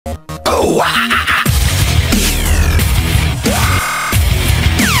¿Qué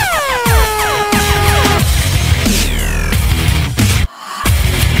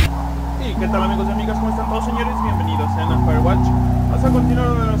tal, amigos y amigas? ¿Cómo están todos, señores? Bienvenidos sean a Firewatch. Vamos a continuar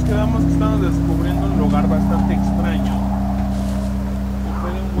donde nos quedamos, que estamos descubriendo un lugar bastante extraño.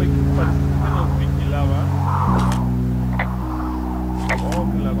 Fue de un güey que parece que nos vigilaba. Oh,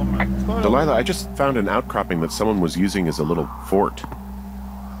 que la goma. Delilah, I just found an outcropping that someone was using as a little fort.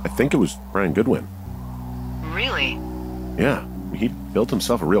 I think it was Brian Goodwin. Really? Yeah, he built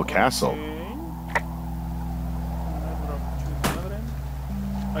himself a real castle.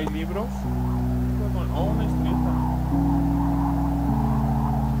 Hay libros. Oh, una historieta.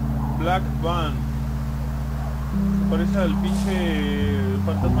 Black Van. Se parece al pinche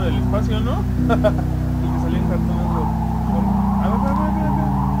fantasma del espacio, ¿no? El que salía en cartones. A ver.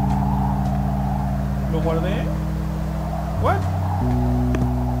 ¿Lo guardé? ¿What?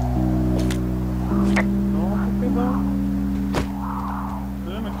 No, ¿qué pedo?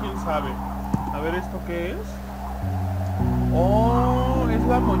 ¿Quién sabe? A ver, ¿esto qué es? Oh, es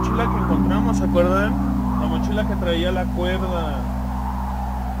la mochila que encontramos, ¿se acuerdan? La mochila que traía la cuerda.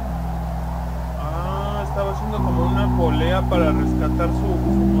 Ah, estaba haciendo como una polea para rescatar su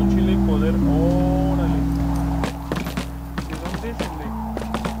mochila y poder... ¡Órale! ¿De dónde es el de...?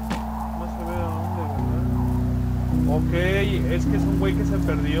 No se ve de dónde, ¿verdad? Ok, es que es un güey que se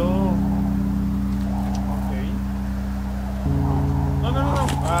perdió. Ok. No.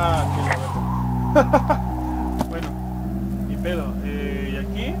 Ah, que la verdad. Bueno. Pedo, y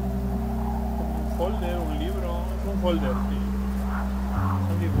aquí un folder, un libro, es un folder, sí.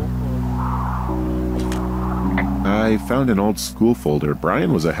 Son dibujos. I found an old school folder.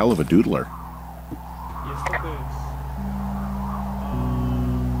 Brian was a hell of a doodler. ¿Y esto qué es?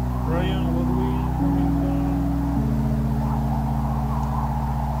 Brian Woodwin,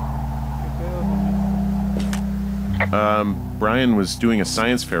 ¿qué pedo con esto? Brian was doing a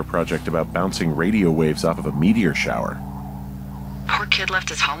science fair project about bouncing radio waves off of a meteor shower. Poor kid left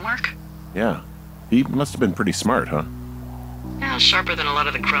his homework? Yeah. He must have been pretty smart, huh? Yeah, sharper than a lot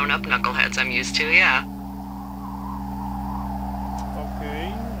of the grown-up knuckleheads I'm used to, yeah.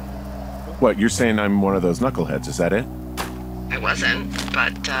 Okay. What, you're saying I'm one of those knuckleheads, is that it? I wasn't,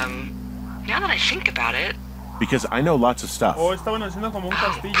 but, now that I think about it... Because I know lots of stuff. Oh, estaban haciendo como un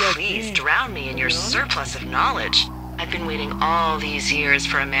castillo aquí. Please drown me in your surplus of knowledge. I've been waiting all these years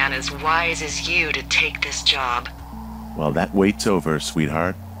for a man as wise as you to take this job. Well, that wait's over,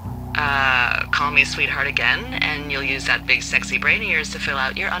 sweetheart. Call me sweetheart again, and you'll use that big sexy brain of yours to fill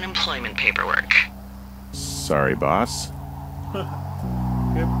out your unemployment paperwork. Sorry, boss.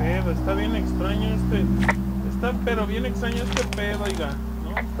 Qué pedo, está bien extraño este... Está pero bien extraño este pedo, oiga.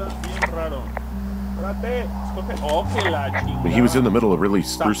 No, está bien raro. Espérate, escoge... Oh, que la chingada. He was in the middle of really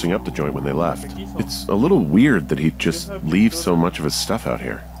sprucing up the joint when they left. It's a little weird that he'd just leave so much of his stuff out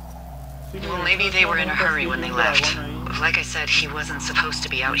here. Well, maybe they were in a hurry when they left. Like I said, he wasn't supposed to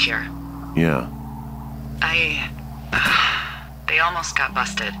be out here. Yeah. They almost got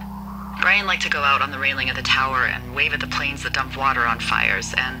busted. Brian liked to go out on the railing of the tower and wave at the planes that dumped water on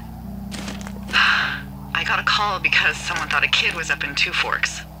fires, and... I got a call because someone thought a kid was up in Two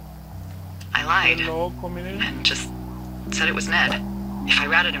Forks. I lied, and just said it was Ned. If I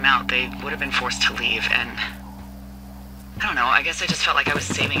ratted him out, they would have been forced to leave, and... I don't know, I guess I just felt like I was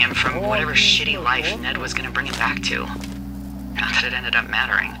saving him from whatever shitty life Ned was gonna bring him back to. Not that it ended up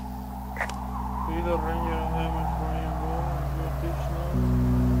mattering.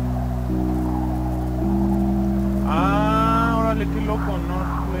 Ah, órale, qué loco,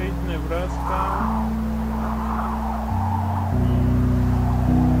 North Platte, Nebraska.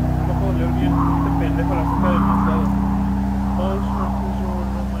 No puedo leer bien, este pendejo la saca demasiado.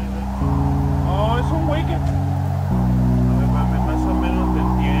 Oh, es un güey que... Más o menos te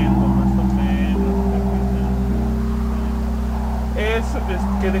entiendo, más o menos. Es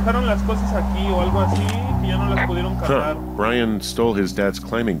que dejaron las cosas aquí o algo así, que ya no las pudieron cargar. Brian stole his dad's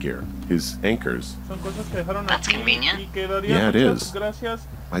climbing gear, his anchors. Son cosas que dejaron That's aquí convenient. y que darían Yeah, it is. Gracias.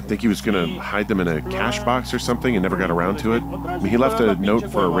 I think he was going to hide them in a cash box or something and never got around to it. I mean, he left a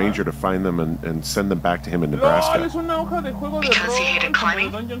note for a ranger to find them and send them back to him in Nebraska. Because he hated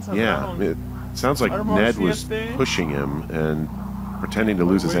climbing? Yeah, it sounds like Ned was pushing him, and pretending to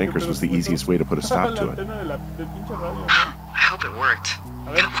lose his anchors was the easiest way to put a stop to it. I hope it worked.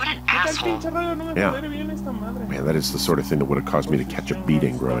 What an asshole. Yeah. Man, that is the sort of thing that would have caused me to catch a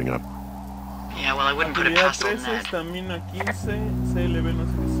beating growing up. Yeah, well, I wouldn't put it past old Ned.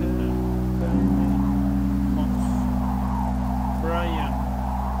 Brian.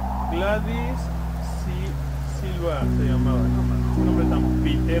 Gladys Silva se llamaba. No, nombre tan...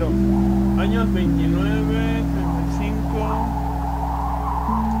 pitero. Años 29, 35.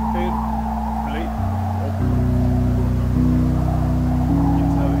 Play. ¿Quién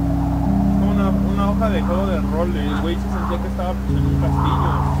sabe? Es como una hoja de juego de rol. El güey se sentía que estaba pues, en un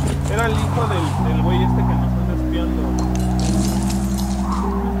castillo. Era el hijo del güey este que nos anda espiando.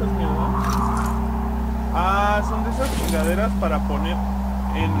 ¿Estas mierdas? Ah, son de esas chingaderas para poner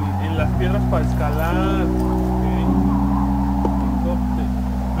en las piedras para escalar. Okay.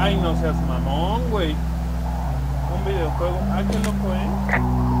 Ay, no seas mamón, güey. Un videojuego. Ah, qué loco,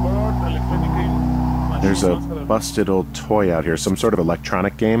 There's a busted old toy out here, some sort of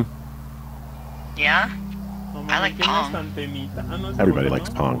electronic game. Yeah? I like Pong. Everybody likes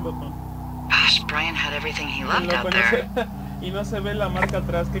Pong. Gosh, Brian had everything he loved out there. Y no se ve la marca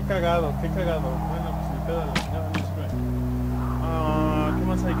atrás, qué cagado, qué cagado. Bueno, pues me pedo la chingada, no se ve. ¿Qué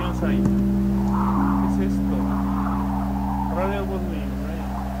más hay? ¿Qué más hay? ¿Qué es esto? Radio Volume, right?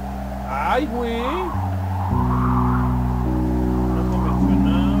 ¡Ay, güey! No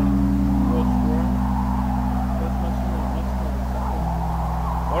convencional.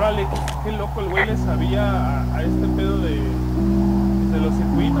 Órale, qué loco el güey le sabía a este pedo de los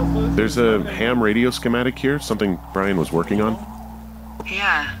circuitos. There's a ham radio schematic here, something Brian was working on.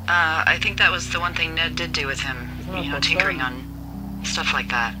 Yeah, I think that was the one thing Ned did do with him. You know, tinkering on stuff like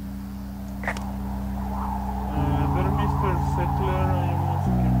that. Mr. Settler,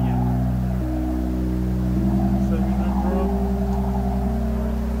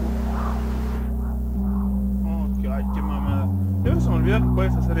 ay, qué mamada. Siempre se me olvida que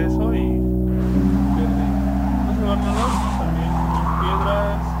puedes hacer eso y pierde. No se va nada, también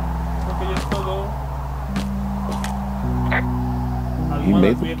piedras, creo que ya es todo. He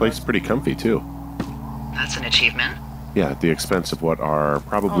made the place pretty comfy too. That's an achievement. Yeah, at the expense of what are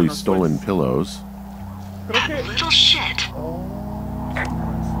probably stolen pillows. That little shit.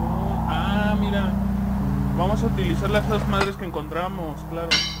 Ah, mira. Vamos a utilizar las dos madres que encontramos, claro.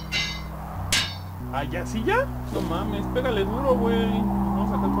 Ah, ¿ya? ¿Sí ya? No mames, pégale duro, güey.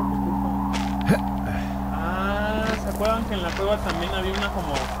 Vamos a sacar por tu culpa. Ah, ¿se acuerdan que en la cueva también había una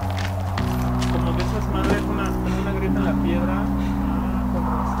como de esas madres, una grieta en la piedra? Ah, con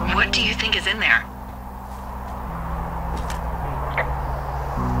razón. What do you think is in there?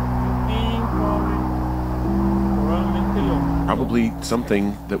 Probably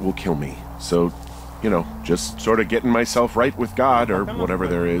something that will kill me. So, you know, just sort of getting myself right with God or whatever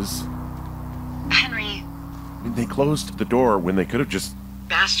there is. Henry. I mean, they closed the door when they could have just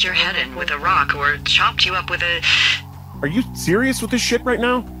bashed your head in with a rock or chopped you up with a... Are you serious with this shit right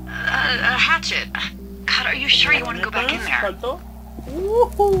now? A hatchet. God, are you sure you want to go back in there?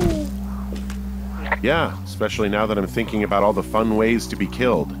 Yeah, especially now that I'm thinking about all the fun ways to be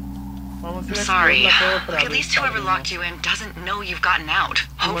killed. I'm sorry. Look, at least whoever locked you in doesn't know you've gotten out.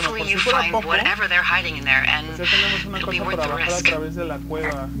 Hopefully you find whatever they're hiding in there and it'll be worth the risk.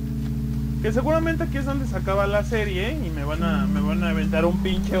 Que seguramente aquí es donde se acaba la serie y me van a aventar un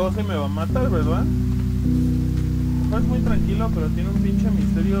pinche oso y me va a matar, ¿verdad? No es muy tranquilo, pero tiene un pinche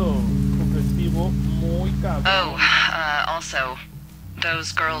misterio sugestivo muy cabrón. Oh, also,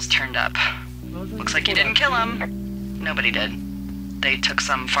 those girls turned up. Looks like you didn't kill them. Nobody did. They took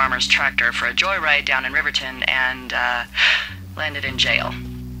some farmer's tractor for a joyride down in Riverton and landed in jail.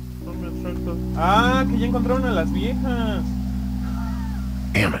 Ah, que ya encontraron a las viejas.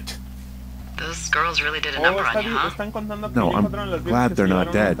 Damn it. Those girls really did a number on you, huh? No, I'm glad they're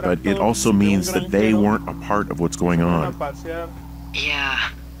not dead, but it also means that they weren't a part of what's going on. Yeah,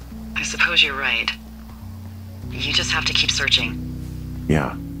 I suppose you're right. You just have to keep searching.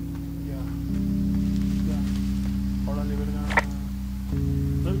 Yeah.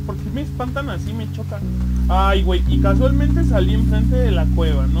 ¿Por qué me espantan así? Me chocan. Ay, güey, y casualmente salí enfrente de la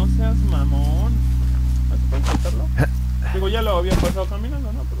cueva. No seas mamón. ¿Puedes saltarlo? Digo, ya lo había pasado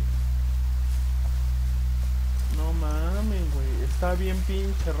caminando, ¿no? Pero... no mames, güey. Está bien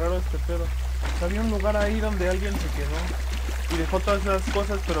pinche raro este pedo. Había un lugar ahí donde alguien se quedó y dejó todas esas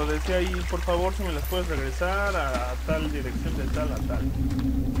cosas, pero decía ahí, por favor, si me las puedes regresar a tal dirección de tal a tal.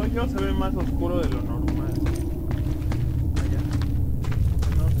 Soy yo, se ve más oscuro de lo normal.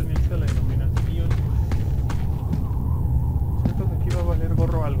 La iluminación. Siento que aquí va a valer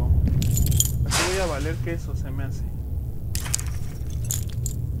gorro algo. Aquí voy a valer queso, se me hace.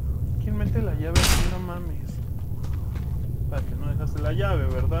 ¿Quién mete la llave aquí? No mames. Espérate, no dejaste la llave,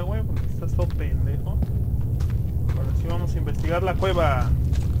 ¿verdad, güey? Porque estás todo pendejo. Ahora sí vamos a investigar la cueva.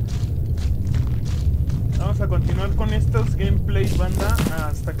 Vamos a continuar con estos gameplays, banda,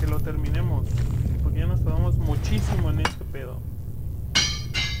 hasta que lo terminemos. Porque ya nos tardamos muchísimo en este pedo.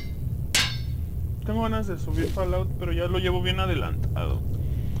 tengo ganas de subir Fallout, pero ya lo llevo bien adelantado.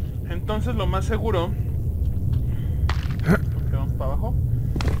 Entonces lo más seguro... Ok, vamos para abajo.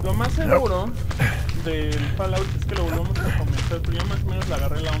 Lo más seguro del Fallout es que lo volvamos a comenzar, pero ya más o menos le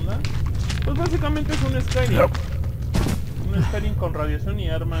agarré la onda. Pues básicamente es un Skyrim. Un Skyrim con radiación y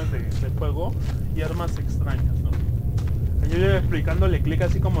armas de fuego y armas extrañas, ¿no? Yo iba explicándole clic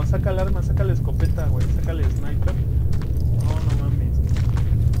así como saca el arma, saca la escopeta, güey, saca el sniper. No mames.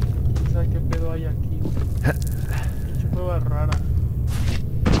 No sé qué pedo hay aquí, güey. Pinche cueva rara.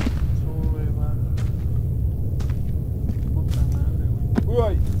 Sube, baja. Puta madre,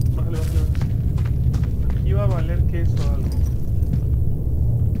 güey. Uy, bájale. Aquí va a valer queso algo.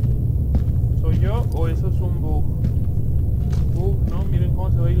 ¿Soy yo o eso es un bug? No, miren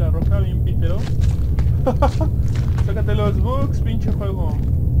cómo se ve ahí la roca, bien pitero. Sácate los bugs, pinche juego.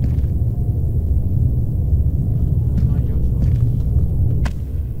 No hay osos.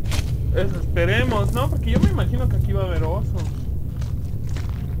 Eso esperemos, ¿no? Porque yo me imagino que aquí va a haber osos.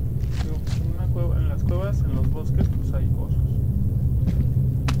 En las cuevas, en los bosques, pues hay osos.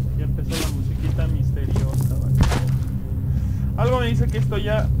 Ya empezó la musiquita misteriosa, ¿vale? Algo me dice que esto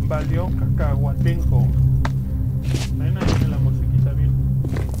ya valió cacahuatenco. Ven, ahí viene la musiquita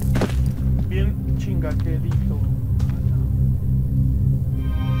bien chingaquerito.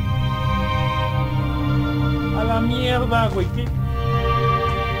 A la mierda, güey, ¿qué? Es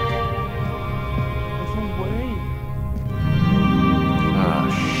un güey. Ah,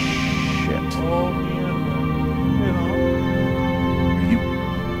 shit. Oh, mierda. Pero... Are you...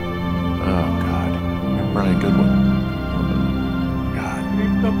 Oh, God. You're Brian Goodwin. God.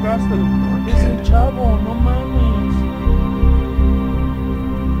 Crypto Castle. Es el chavo, no mames.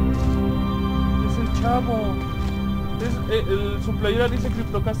 Es el chavo. Su playera dice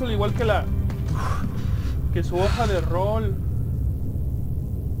Crypto Castle igual que que su hoja de rol.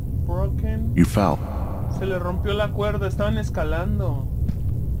 Broken. You fell. Se le rompió la cuerda, estaban escalando.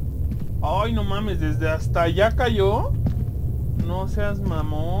 Ay, no mames, desde hasta allá cayó. No seas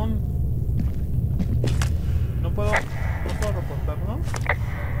mamón. No puedo reportarlo.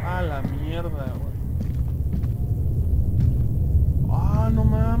 A la mierda, güey. Ah, no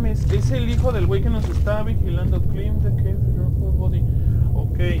mames. Es el hijo del güey que nos está vigilando. Claim the cave for your full body.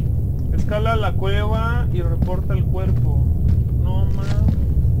 Ok. Escala la cueva y reporta el cuerpo. No mames.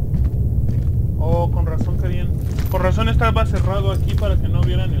 Oh, con razón que bien. Con razón estaba cerrado aquí para que no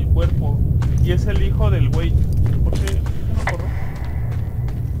vieran el cuerpo. Y es el hijo del güey. ¿Por qué no corro?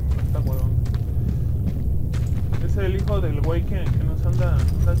 Está huevón. Es el hijo del güey que nos anda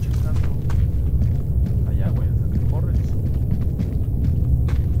checando. Allá, güey, hasta que corres.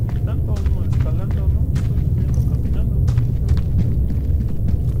 Tanto escalando, ¿no? Estoy subiendo, caminando.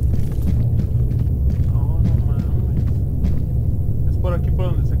 No mames. Es por aquí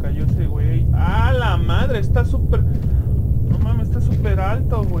por donde se cayó ese güey. ¡Ah, la madre! Está súper... No mames, está súper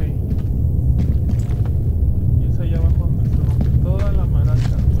alto, güey. Y es allá abajo donde se rompe toda la maraca.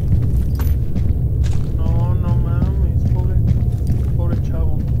 No mames, pobre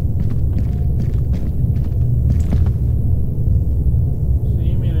chavo.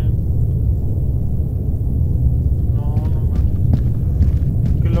 Sí, miren. No mames.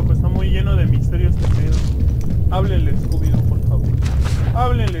 Qué loco, está muy lleno de misterios este pedo. Háblenle, Scooby-Doo, por favor.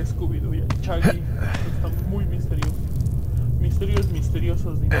 Háblenle, Scooby-Doo, ya. Chaggy. Está muy misterioso. Misterios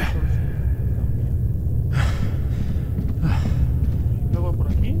misteriosos, dinosaurios. Luego por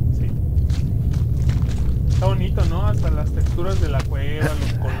aquí, sí. Está bonito, ¿no? Hasta las texturas de la cueva,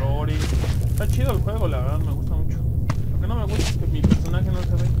 los colores. Está chido el juego, la verdad, me gusta mucho. Lo que no me gusta es que mi personaje no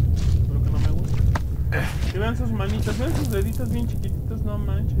se ve. Lo que no me gusta. Que vean sus manitas, vean sus deditos bien chiquititos, no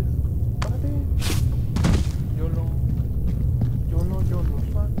manches. Párate. Yo lo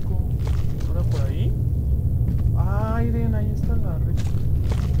saco. Ahora por ahí. Ah, Irene, ahí está la red.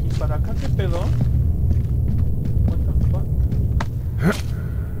 ¿Y para acá qué pedo? What the fuck?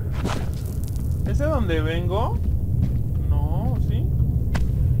 ¿Es de donde vengo? No, ¿sí?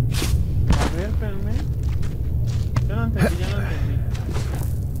 A ver, espérenme. Ya no entendí.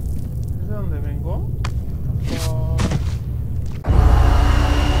 ¿Es de donde vengo?